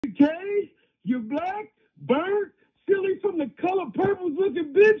Okay, you black, burnt, silly from the color purple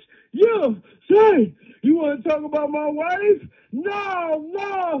looking bitch. Yeah, say, you want to talk about my wife?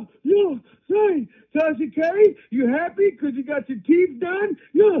 No, yeah, say, Tasha K, you happy because you got your teeth done?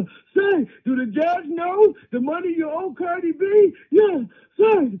 Yeah, say, do the judge know the money you owe Cardi B? Yeah,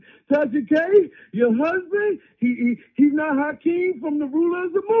 say, Tasha K, your husband, he's not Hakeem from the ruler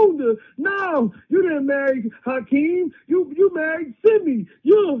of Zamunda. No, you didn't marry Hakeem, you married Simi.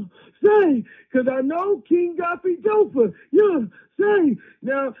 Yeah, say, because I know King Godfrey Jofa. Yeah, say,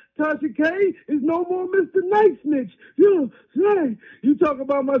 now Tasha K is no more Mr. Night Snitch. Yeah, say, you talk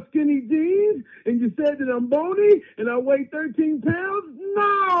about my skinny jeans and you said that I'm bony and I weigh 13 pounds?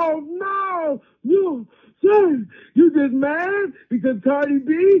 No, yeah, say, you just mad because Cardi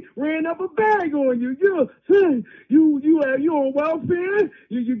B ran up a bag on you. Yeah, say, you on welfare?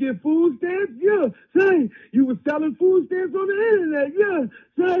 You get food stamps? Yeah, say, you were selling food stamps on the internet? Yeah,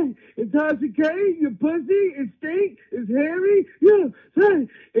 say, and Tasha K, your pussy is stink, is hairy? Yeah, say,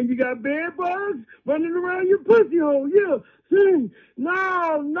 and you got bed bugs running around your pussy hole? Yeah, say,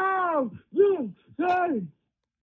 no, yeah, say.